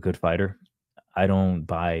of a good fighter. I don't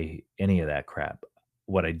buy any of that crap.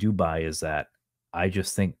 What I do buy is that I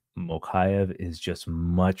just think Mokaev is just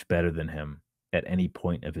much better than him at any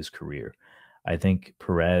point of his career. I think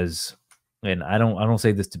Perez, and I don't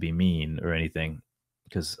say this to be mean or anything,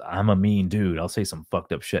 because I'm a mean dude. I'll say some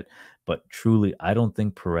fucked up shit. But truly, I don't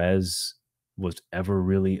think Perez was ever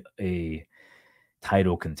really a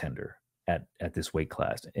title contender at this weight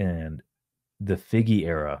class. And the Figgy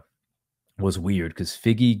era was weird because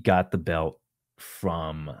Figgy got the belt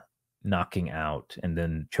from knocking out and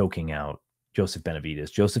then choking out Joseph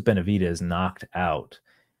Benavidez. Joseph Benavidez knocked out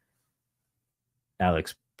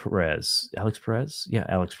Alex Perez. Alex Perez? Yeah,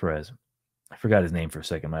 Alex Perez. I forgot his name for a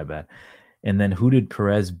second, my bad. And then who did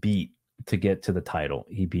Perez beat to get to the title?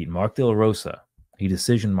 He beat Mark De La Rosa. He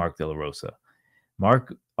decisioned Mark De La Rosa.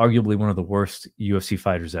 Mark, arguably one of the worst UFC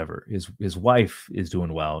fighters ever. His wife is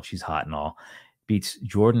doing well. She's hot and all. Beats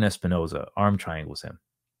Jordan Espinoza. Arm triangles him.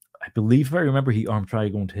 I believe, if I remember, he arm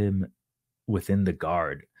triangled him within the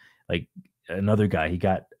guard. Like another guy, he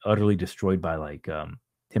got utterly destroyed by like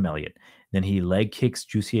Tim Elliott. Then he leg kicks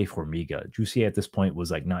Jussier Formiga. Jussier at this point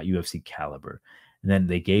was like not UFC caliber. And then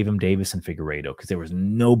they gave him Davison Figueiredo because there was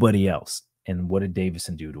nobody else. And what did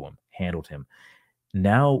Davison do to him? Handled him.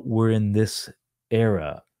 Now we're in this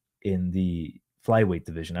era in the flyweight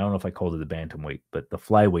division. I don't know if I called it the bantamweight, but the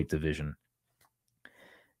flyweight division,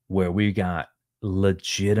 where we got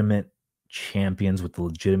legitimate champions with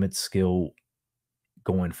legitimate skill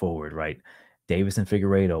going forward, right? Davison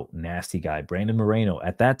Figueiredo, nasty guy. Brandon Moreno,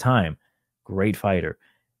 at that time, great fighter.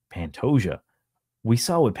 Pantoja, we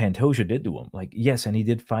saw what Pantoja did to him. Like, yes, and he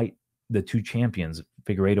did fight the two champions,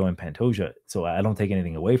 Figueiredo and Pantoja. So I don't take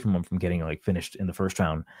anything away from him from getting like finished in the first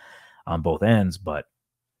round on both ends, but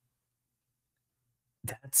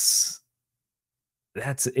that's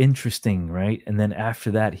interesting, right? And then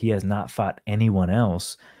after that, he has not fought anyone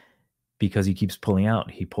else because he keeps pulling out.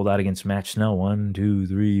 He pulled out against Matt Schnell 1, 2,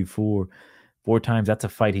 3, 4 times. That's a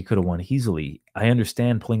fight he could have won easily. I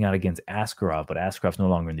understand pulling out against Askarov, but Askarov's no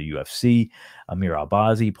longer in the UFC. Amir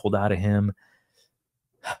Albazi pulled out of him.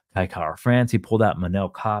 Kai Kara France, he pulled out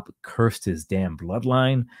Manel Kopp, cursed his damn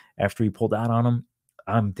bloodline after he pulled out on him.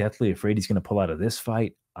 I'm deathly afraid he's going to pull out of this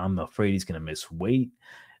fight. I'm afraid he's going to miss weight.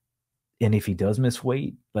 And if he does miss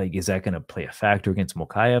weight, like, is that going to play a factor against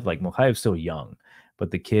Mokaev? Like, Mokaev's still young,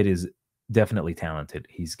 but the kid is definitely talented.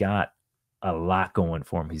 He's got a lot going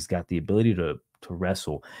for him. He's got the ability to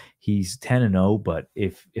wrestle. He's 10-0, but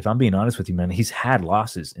if I'm being honest with you, man, he's had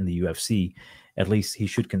losses in the UFC. At least he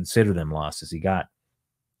should consider them losses. He got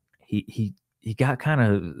kind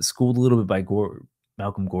of schooled a little bit by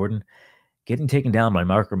Malcolm Gordon. Getting taken down by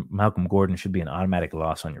Malcolm Gordon should be an automatic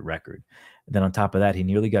loss on your record. And then on top of that, he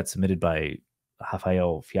nearly got submitted by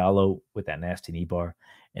Rafael Fiallo with that nasty knee bar.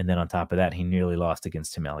 And then on top of that, he nearly lost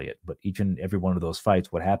against Tim Elliott. But each and every one of those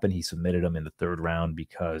fights, what happened? He submitted him in the third round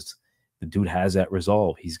because the dude has that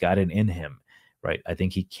resolve. He's got it in him, right? I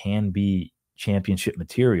think he can be championship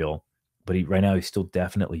material, but right now he's still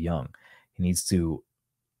definitely young. He needs to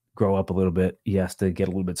grow up a little bit. He has to get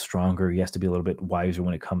a little bit stronger. He has to be a little bit wiser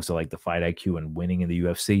when it comes to like the fight IQ and winning in the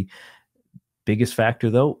UFC. Biggest factor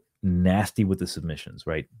though, nasty with the submissions,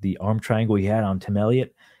 right? The arm triangle he had on Tim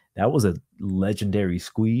Elliott, that was a legendary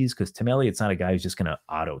squeeze because Tim Elliott's not a guy who's just going to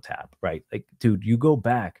auto tap, right? Like, dude, you go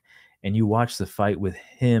back and you watch the fight with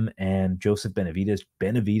him and Joseph Benavidez.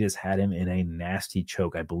 Benavidez had him in a nasty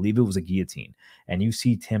choke. I believe it was a guillotine. And you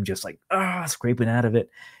see Tim just like, scraping out of it.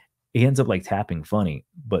 He ends up like tapping funny,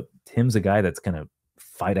 but Tim's a guy that's going to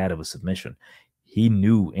fight out of a submission. He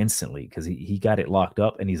knew instantly because he got it locked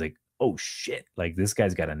up and he's like, oh shit, like this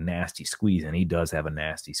guy's got a nasty squeeze, and he does have a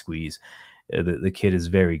nasty squeeze. The kid is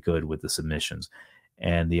very good with the submissions.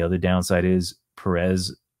 And the other downside is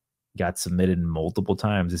Perez got submitted multiple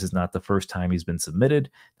times. This is not the first time he's been submitted,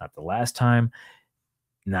 not the last time,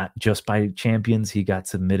 not just by champions. He got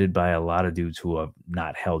submitted by a lot of dudes who have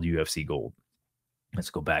not held UFC gold. Let's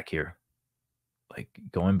go back here. Like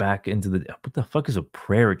going back into the, what the fuck is a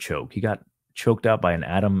prayer choke? He got choked out by an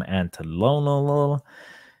Adam Antalolo.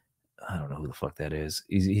 I don't know who the fuck that is.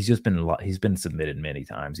 He's just been, he's been submitted many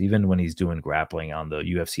times. Even when he's doing grappling on the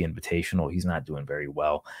UFC Invitational, he's not doing very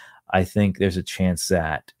well. I think there's a chance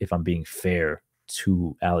that, if I'm being fair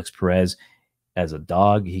to Alex Perez, as a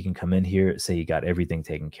dog, he can come in here, say he got everything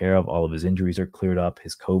taken care of. All of his injuries are cleared up.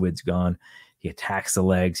 His COVID's gone. He attacks the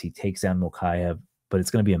legs. He takes down Mochaev. But it's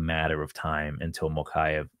going to be a matter of time until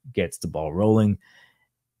Mochaev gets the ball rolling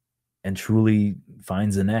and truly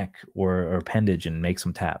finds the neck or appendage and makes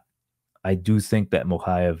him tap. I do think that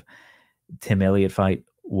Mochaev-Tim Elliott fight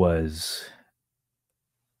was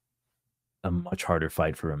a much harder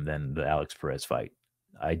fight for him than the Alex Perez fight.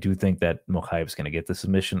 I do think that Mochaev's going to get the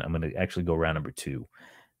submission. I'm going to actually go round number 2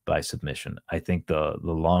 by submission. I think the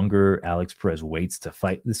longer Alex Perez waits to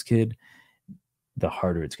fight this kid, the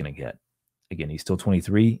harder it's going to get. Again, he's still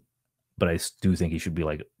 23, but I do think he should be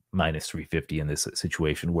like minus 350 in this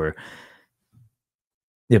situation, where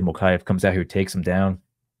if Mochaev comes out here, takes him down,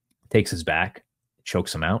 takes his back,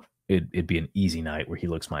 chokes him out, it'd be an easy night where he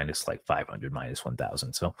looks minus like 500, minus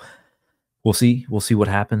 1,000. So we'll see. We'll see what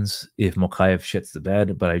happens if Mochaev shits the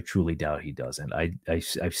bed, but I truly doubt he doesn't.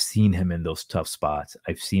 I've seen him in those tough spots.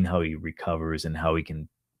 I've seen how he recovers and how he can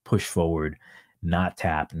push forward, not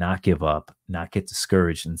tap, not give up, not get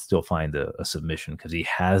discouraged, and still find a submission, because he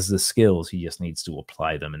has the skills. He just needs to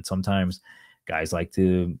apply them. And sometimes guys like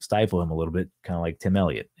to stifle him a little bit, kind of like Tim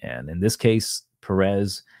Elliott. And in this case,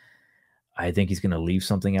 Perez, I think he's going to leave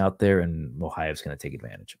something out there, and Mochaev's going to take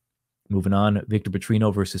advantage. Moving on, Victor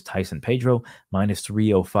Petrino versus Tyson Pedro, minus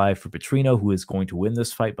 305 for Petrino, who is going to win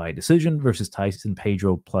this fight by decision, versus Tyson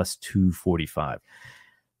Pedro plus 245.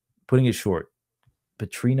 Putting it short,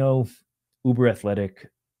 Petrino, uber athletic,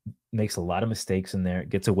 makes a lot of mistakes in there,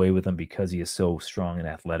 gets away with them because he is so strong and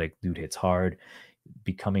athletic. Dude hits hard,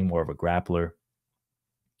 becoming more of a grappler.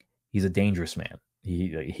 He's a dangerous man. He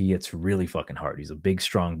hits really fucking hard. He's a big,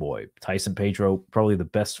 strong boy. Tyson Pedro, probably the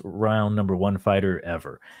best round number 1 fighter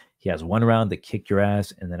ever. He has one round that kicked your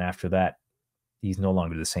ass, and then after that, he's no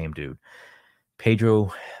longer the same dude.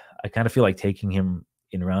 Pedro, I kind of feel like taking him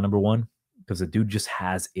in round number 1, because the dude just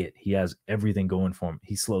has it. He has everything going for him.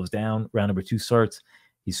 He slows down. Round number 2 starts,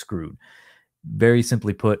 he's screwed. Very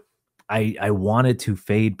simply put, I wanted to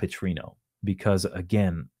fade Petrino because,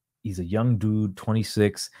 again, he's a young dude,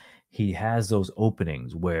 26. He has those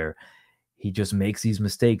openings where he just makes these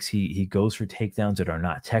mistakes. He goes for takedowns that are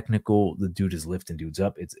not technical. The dude is lifting dudes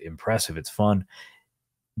up. It's impressive. It's fun.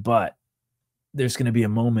 But there's going to be a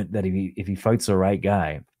moment that if he fights the right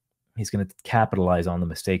guy, he's going to capitalize on the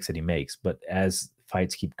mistakes that he makes. But as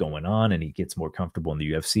fights keep going on and he gets more comfortable in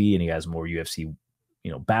the UFC and he has more UFC,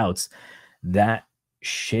 bouts, that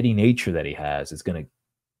shitty nature that he has is going to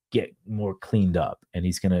get more cleaned up, and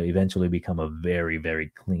he's going to eventually become a very, very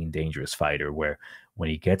clean, dangerous fighter, where when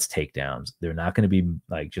he gets takedowns, they're not going to be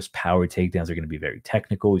like just power takedowns. They're going to be very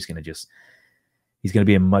technical. He's going to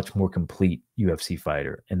be a much more complete UFC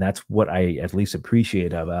fighter. And that's what I at least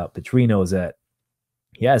appreciate about Petrino, is that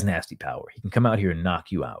he has nasty power. He can come out here and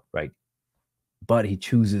knock you out, right? But he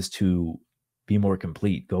chooses to be more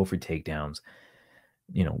complete, go for takedowns,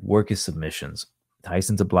 work his submissions.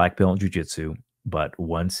 Tyson's a black belt in jiu-jitsu, but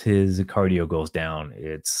once his cardio goes down,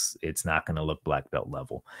 it's not going to look black belt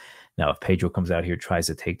level. Now, if Pedro comes out here, tries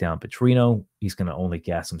to take down Petrino, he's going to only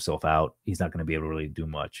gas himself out. He's not going to be able to really do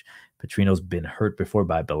much. Petrino's been hurt before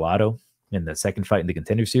by Bellato in the second fight in the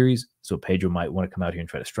Contender Series, so Pedro might want to come out here and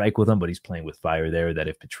try to strike with him, but he's playing with fire there, that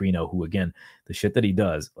if Petrino, who, again, the shit that he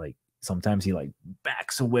does, like, sometimes he like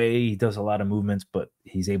backs away, he does a lot of movements, but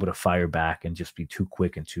he's able to fire back and just be too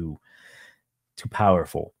quick and too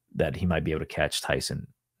powerful that he might be able to catch Tyson.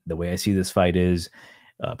 The way I see this fight is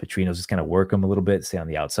Petrino's just going to work him a little bit, stay on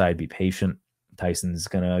the outside, be patient. Tyson's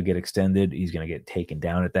going to get extended. He's going to get taken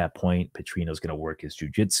down at that point. Petrino's going to work his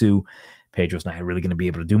jiu-jitsu. Pedro's not really going to be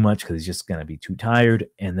able to do much because he's just going to be too tired.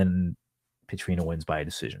 And then Petrino wins by a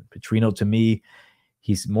decision. Petrino, to me,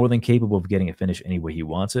 he's more than capable of getting a finish any way he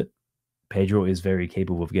wants it. Pedro is very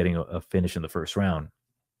capable of getting a finish in the first round.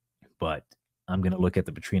 But I'm going to look at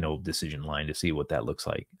the Petrino decision line to see what that looks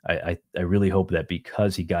like. I really hope that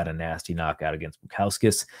because he got a nasty knockout against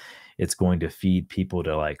Bukowskis, it's going to feed people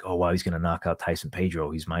to like, oh, wow, he's going to knock out Tyson Pedro.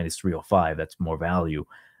 He's minus 305. That's more value.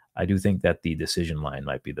 I do think that the decision line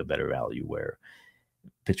might be the better value, where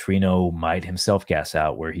Petrino might himself gas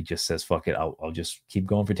out, where he just says, fuck it, I'll just keep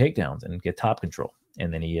going for takedowns and get top control.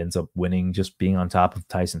 And then he ends up winning, just being on top of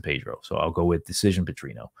Tyson Pedro. So I'll go with decision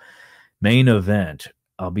Petrino. Main event.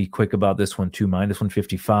 I'll be quick about this one too.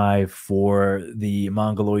 -155 for the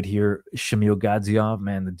Mongoloid here. Shamil Gaziev,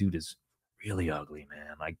 man, the dude is really ugly,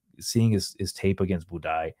 man. Like seeing his tape against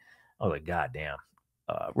Budai, I was like, God damn.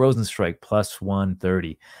 Rozenstruik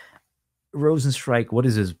 +130. Rozenstruik, what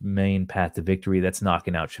is his main path to victory? That's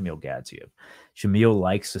knocking out Shamil Gaziev. Shamil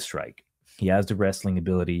likes to strike. He has the wrestling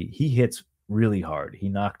ability. He hits really hard. He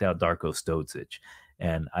knocked out Darko Stocic.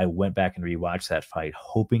 And I went back and rewatched that fight,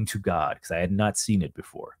 hoping to God, because I had not seen it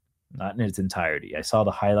before, not in its entirety. I saw the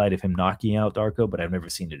highlight of him knocking out Darko, but I've never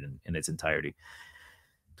seen it in its entirety.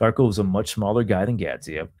 Darko was a much smaller guy than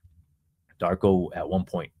Gaziev. Darko at one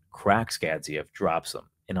point cracks Gaziev, drops him.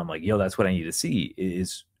 And I'm like, yo, that's what I need to see.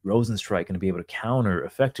 Is Rozenstruik going to be able to counter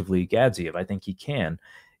effectively Gaziev? I think he can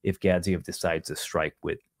if Gaziev decides to strike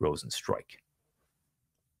with Rozenstruik.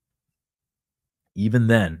 Even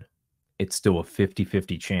then, it's still a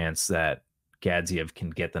 50-50 chance that Gaziev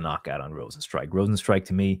can get the knockout on Rozenstruik. Rozenstruik,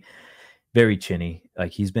 to me, very chinny.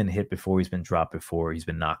 Like, he's been hit before, he's been dropped before, he's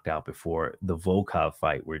been knocked out before. The Volkov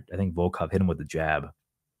fight, where I think Volkov hit him with a jab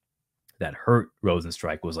that hurt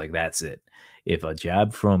Rozenstruik, was like, that's it. If a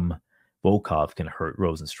jab from Volkov can hurt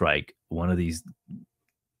Rozenstruik, one of these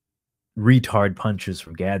retard punches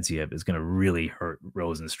from Gaziev is going to really hurt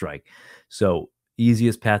Rozenstruik. So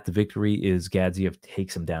easiest path to victory is Gaziev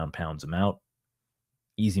takes him down, pounds him out.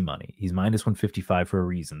 Easy money. He's -155 for a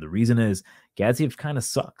reason. The reason is Gaziev kind of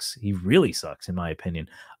sucks. He really sucks, in my opinion.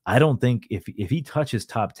 I don't think if he touches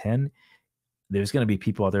top 10, there's going to be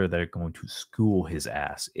people out there that are going to school his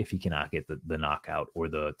ass if he cannot get the knockout or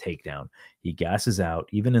the takedown. He gasses out.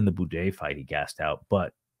 Even in the Budai fight, he gassed out,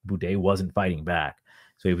 but Budai wasn't fighting back.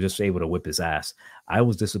 So he was just able to whip his ass. I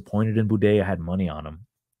was disappointed in Budai. I had money on him,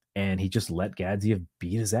 and he just let Gaziev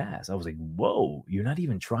beat his ass. I was like, whoa, you're not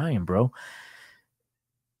even trying, bro.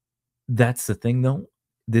 That's the thing, though.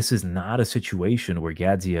 This is not a situation where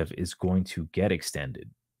Gaziev is going to get extended.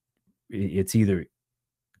 It's either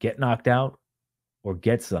get knocked out or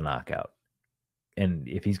gets the knockout. And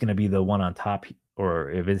if he's going to be the one on top,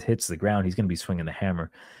 or if it hits the ground, he's going to be swinging the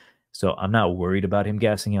hammer. So I'm not worried about him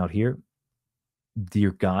gassing out here.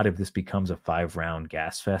 Dear God, if this becomes a 5-round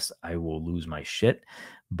gas fest, I will lose my shit.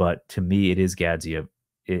 But to me, it is Gaziev.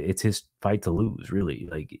 It's his fight to lose, really.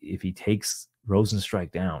 Like, if he takes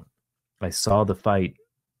Rozenstruik down, I saw the fight.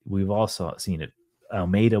 We've all seen it.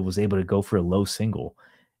 Almeida was able to go for a low single,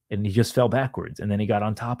 and he just fell backwards, and then he got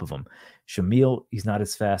on top of him. Shamil, he's not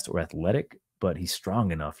as fast or athletic, but he's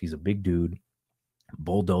strong enough. He's a big dude.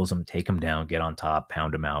 Bulldoze him, take him down, get on top,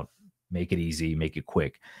 pound him out, make it easy, make it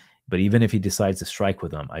quick. But even if he decides to strike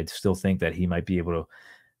with him, I still think that he might be able to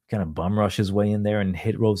kind of bum rush his way in there and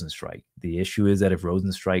hit Rozenstruik. The issue is that if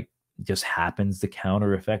Rozenstruik just happens to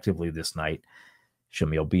counter effectively this night,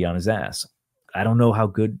 Shamil will be on his ass. I don't know how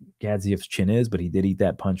good Gaziev's chin is, but he did eat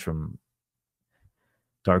that punch from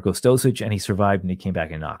Darko Stocic, and he survived, and he came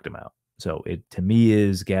back and knocked him out. So it, to me,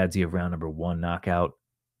 is Gaziev round number 1 knockout,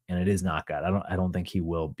 and it is knockout. I don't think he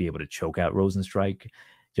will be able to choke out Rozenstruik.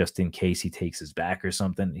 Just in case he takes his back or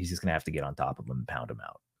something, he's just going to have to get on top of him and pound him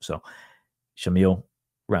out. So Shamil,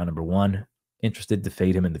 round number 1. Interested to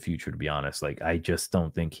fade him in the future, to be honest. Like, I just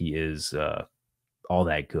don't think he is all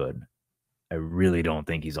that good. I really don't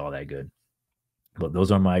think he's all that good. But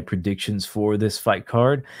those are my predictions for this fight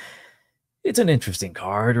card. It's an interesting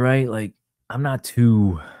card, right? Like, I'm not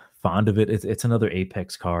too fond of it. It's another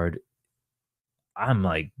Apex card. I'm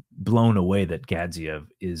like blown away that Gaziev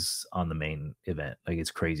is on the main event. Like,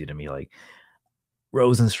 it's crazy to me. Like,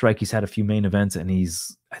 Rozenstruik, he's had a few main events, and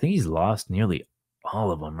I think he's lost nearly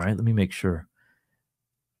all of them, right? Let me make sure.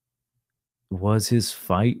 Was his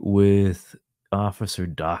fight with Officer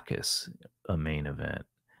Dacus a main event?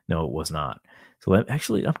 No, it was not. So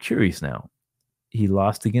actually, I'm curious now. He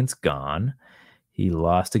lost against Gon. He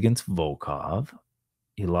lost against Volkov.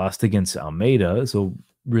 He lost against Almeida. So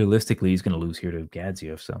realistically, he's going to lose here to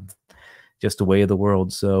Gaziev. So just the way of the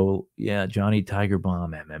world. So yeah, Johnny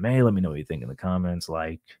TigerBomb MMA. Let me know what you think in the comments.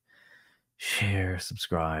 Like, share,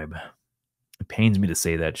 subscribe. It pains me to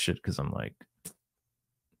say that shit because I'm like,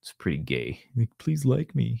 it's pretty gay. Like, please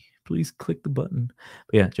like me. Please click the button.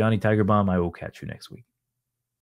 But yeah, Johnny TigerBomb. I will catch you next week.